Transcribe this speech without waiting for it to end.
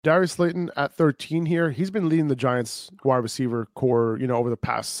Darius Slayton at 13 here. He's been leading the Giants wide receiver core, over the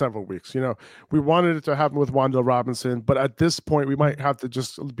past several weeks. We wanted it to happen with Wan'Dale Robinson, but at this point, we might have to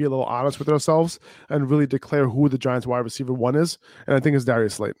just be a little honest with ourselves and really declare who the Giants wide receiver one is. And I think it's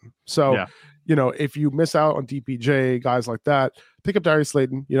Darius Slayton. So, Yeah. If you miss out on DPJ, guys like that, pick up Darius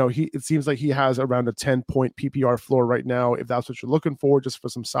Slayton. It seems like he has around a 10-point PPR floor right now. If that's what you're looking for, just for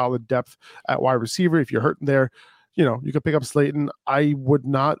some solid depth at wide receiver, if you're hurting there, you could pick up Slayton. I would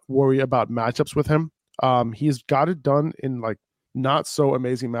not worry about matchups with him. He's got it done in like not so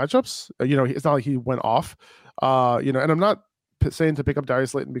amazing matchups. It's not like he went off. And I'm not saying to pick up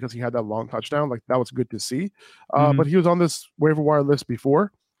Darius Slayton because he had that long touchdown. Like that was good to see. But he was on this waiver wire list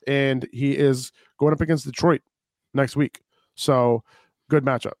before, and he is going up against Detroit next week. So good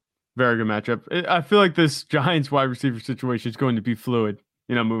matchup. Very good matchup. I feel like this Giants wide receiver situation is going to be fluid,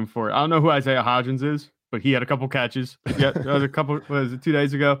 moving forward. I don't know who Isaiah Hodgins is, but he had a couple catches. Yeah, that was a couple. Was it 2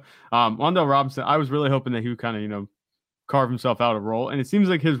 days ago? Wan'Dale Robinson. I was really hoping that he would kind of, carve himself out a role, and it seems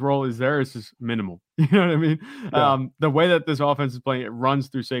like his role is just minimal. You know what I mean? Yeah. The way that this offense is playing, it runs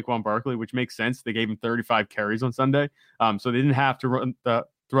through Saquon Barkley, which makes sense. They gave him 35 carries on Sunday, so they didn't have to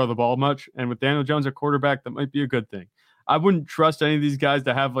throw the ball much. And with Daniel Jones at quarterback, that might be a good thing. I wouldn't trust any of these guys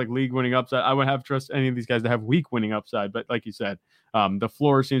to have like league winning upside. I wouldn't have trust any of these guys to have week winning upside. But like you said, the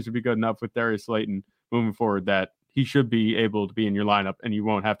floor seems to be good enough with Darius Slayton moving forward that he should be able to be in your lineup, and you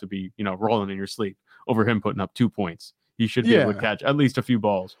won't have to be, rolling in your sleep over him putting up 2 points. He should be able to catch at least a few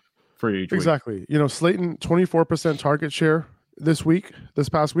balls for each week. Exactly. Slayton, 24% target share this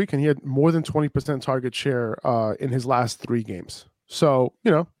past week, and he had more than 20% target share in his last 3 games. So,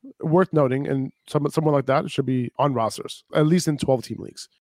 worth noting, and someone like that should be on rosters, at least in 12-team leagues.